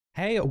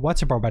Hey,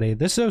 what's up everybody?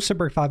 This is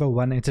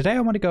Super501 and today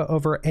I want to go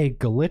over a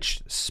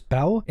glitched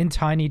spell in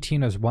Tiny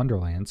Tina's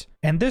Wonderlands.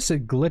 And this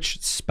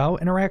glitched spell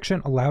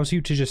interaction allows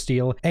you to just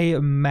deal a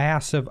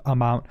massive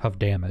amount of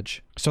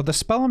damage. So the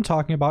spell I'm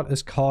talking about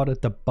is called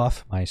the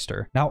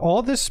Buffmeister. Now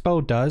all this spell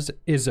does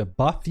is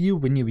buff you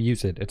when you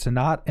use it. It's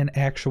not an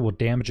actual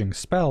damaging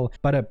spell,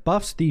 but it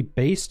buffs the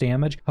base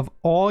damage of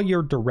all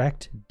your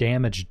direct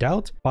damage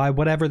dealt by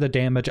whatever the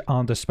damage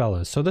on the spell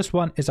is. So this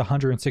one is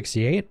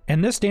 168,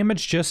 and this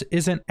damage just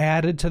isn't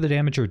added to the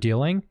damage you're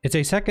dealing. It's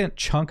a second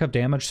chunk of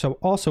damage, so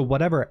also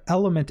whatever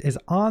element is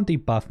on the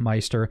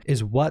Buffmeister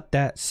is what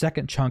that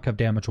second chunk of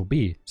damage will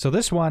be. So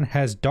this one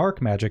has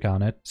dark magic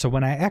on it, so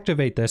when I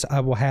activate this, I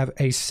will have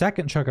a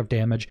second chunk of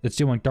damage that's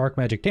doing dark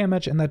magic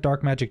damage, and that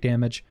dark magic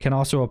damage can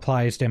also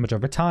apply as damage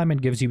over time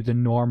and gives you the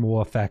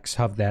normal effects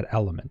of that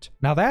element.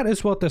 Now that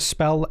is what the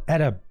spell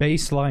at a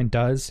baseline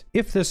does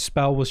if this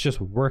spell was just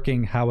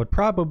working how it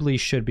probably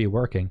should be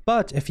working.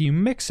 But if you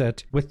mix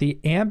it with the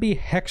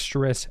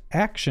ambidextrous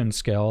action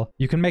skill,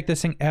 you can make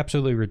this thing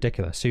absolutely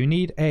ridiculous. So you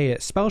need a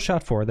spell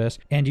shot for this,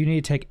 and you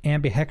need to take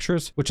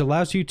ambidextrous, which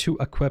allows you to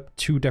equip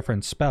two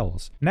different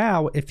spells.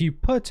 Now, if you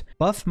put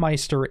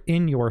Buffmeister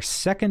in your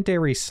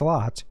secondary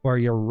slot or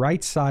your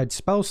right side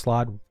spell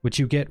slot, which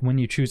you get when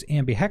you choose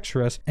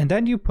ambidextrous, and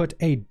then you put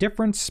a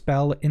different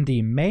spell in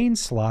the main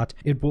slot,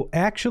 it will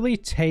actually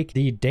take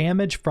the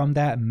damage from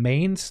that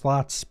main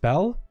slot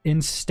spell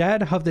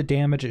instead of the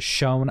damage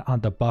shown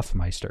on the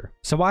Buffmeister.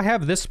 So I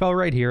have this spell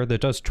right here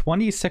that does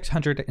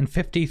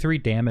 2653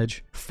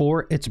 damage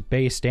for its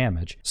base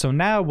damage. So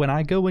now when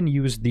I go and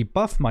use the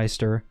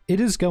Buffmeister, it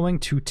is going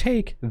to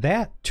take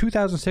that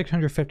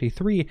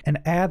 2653 and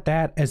add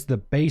that as the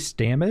base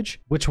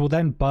damage, which will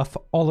then buff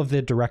all of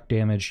the direct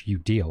damage you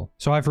deal.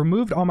 So I've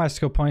removed all my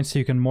skill points so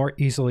you can more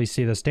easily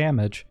see this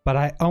damage, but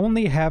I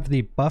only have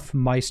the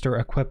Buffmeister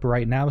equipped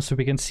right now so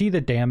we can see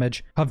the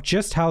damage of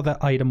just how the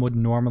item would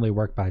normally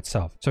work by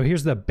itself. So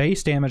here's the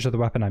base damage of the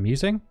weapon I'm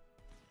using.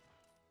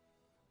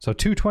 So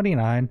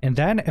 229, and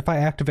then if I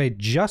activate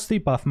just the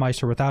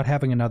Buffmeister without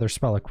having another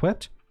spell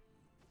equipped,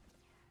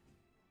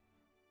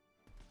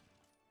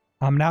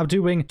 I'm now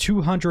doing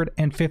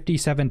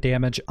 257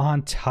 damage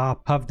on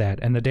top of that,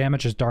 and the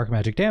damage is dark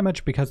magic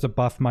damage because the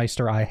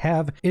Buffmeister I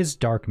have is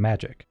dark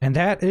magic. And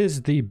that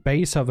is the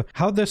base of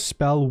how this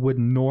spell would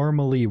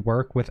normally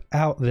work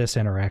without this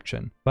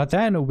interaction. But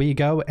then we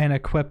go and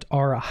equipped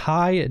our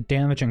high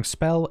damaging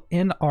spell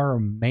in our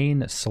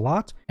main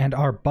slot and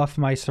our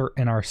Buffmeister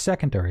in our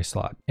secondary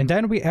slot. And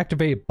then we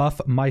activate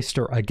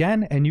Buffmeister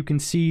again, and you can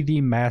see the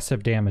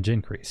massive damage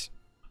increase.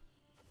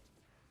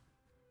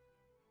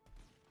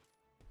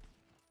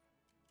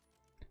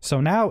 So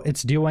now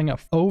it's doing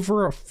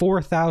over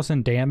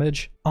 4,000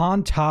 damage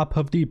on top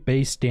of the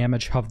base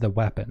damage of the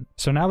weapon.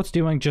 So now it's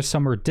doing just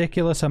some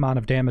ridiculous amount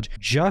of damage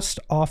just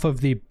off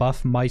of the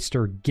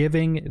Buffmeister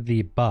giving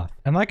the buff.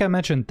 And like I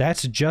mentioned,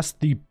 that's just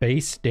the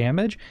base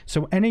damage.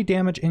 So any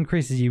damage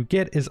increases you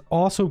get is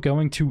also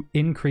going to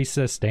increase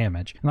this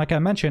damage. And like I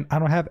mentioned, I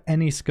don't have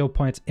any skill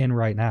points in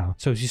right now.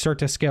 So as you start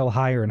to scale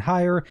higher and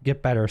higher,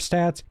 get better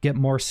stats, get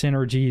more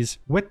synergies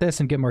with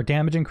this and get more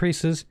damage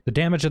increases, the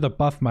damage of the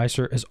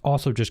Buffmeister is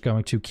also just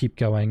going to keep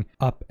going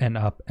up and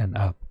up and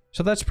up.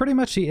 So that's pretty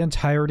much the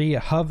entirety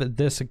of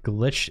this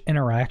glitch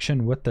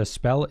interaction with the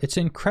spell. It's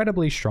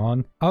incredibly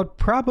strong. I would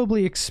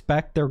probably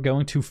expect they're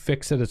going to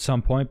fix it at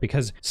some point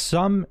because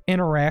some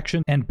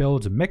interaction and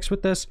builds mixed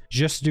with this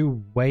just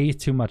do way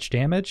too much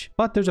damage.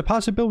 But there's a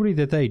possibility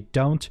that they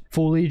don't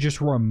fully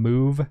just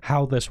remove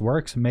how this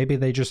works. Maybe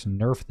they just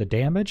nerf the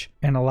damage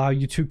and allow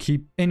you to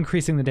keep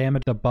increasing the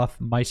damage the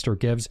Buffmeister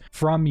gives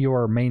from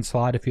your main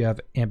slot if you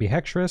have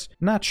ambidextrous.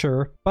 Not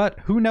sure, but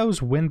who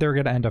knows when they're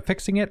going to end up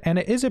fixing it. And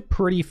it is a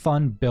pretty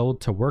fun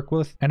build to work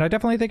with, and I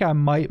definitely think I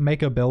might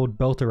make a build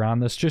built around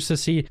this just to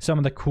see some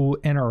of the cool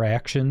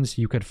interactions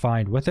you could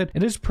find with it.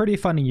 It is pretty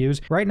fun to use.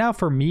 Right now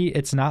for me,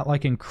 it's not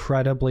like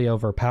incredibly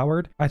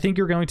overpowered. I think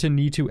you're going to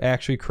need to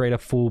actually create a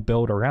full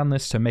build around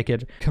this to make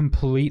it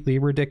completely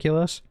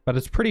ridiculous, but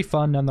it's pretty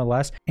fun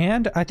nonetheless.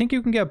 And I think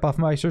you can get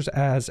Buffmeisters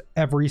as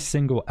every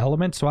single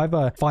element. So I have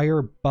a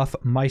fire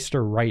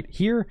Buffmeister right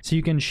here, so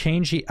you can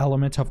change the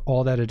element of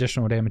all that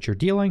additional damage you're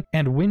dealing.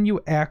 And when you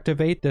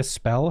activate this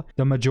spell,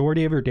 the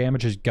majority of your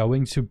damage is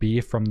going to be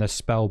from the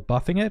spell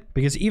buffing it,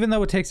 because even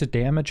though it takes the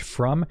damage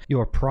from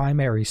your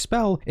primary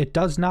spell, it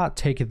does not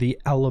take the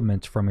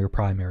element from your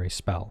primary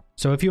spell.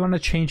 So if you want to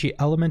change the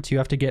element, you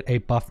have to get a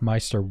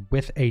Buffmeister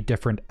with a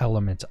different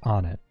element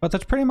on it. But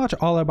that's pretty much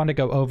all I want to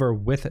go over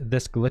with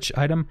this glitch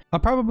item. I'll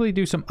probably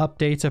do some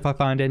updates if I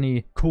find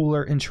any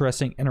cooler,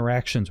 interesting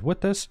interactions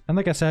with this. And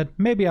like I said,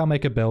 maybe I'll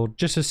make a build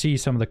just to see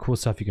some of the cool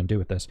stuff you can do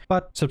with this.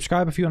 But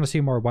subscribe if you want to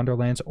see more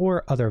Wonderlands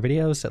or other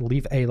videos.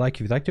 Leave a like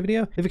if you liked the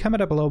video. If you comment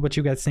down below what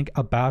you guys think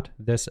about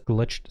this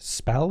glitched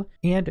spell.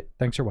 And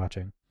thanks for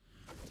watching.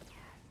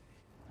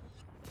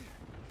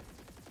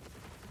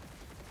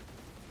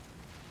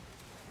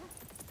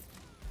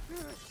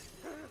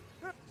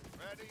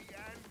 Ready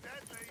and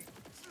deadly!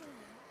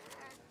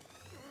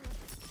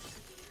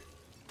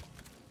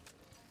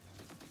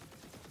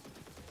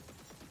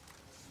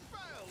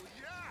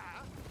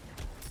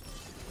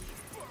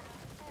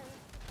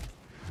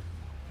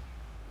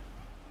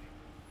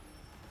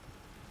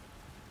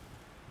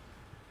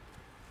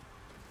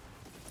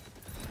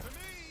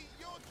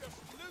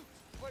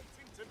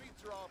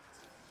 dropped.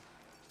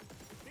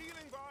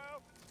 Healing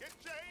vial! Get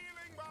your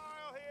healing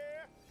vial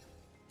here!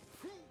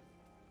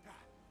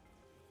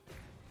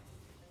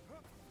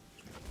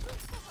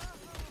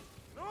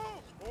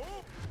 No!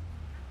 Oh!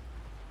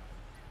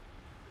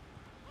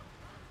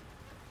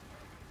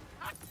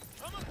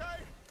 I'm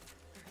okay!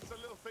 It's a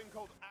little thing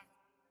called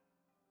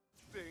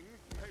acting.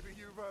 Maybe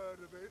you've heard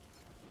of it.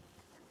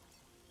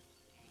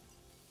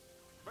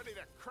 Ready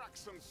to crack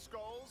some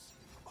skulls?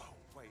 Oh,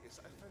 wait, is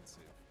that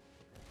offensive?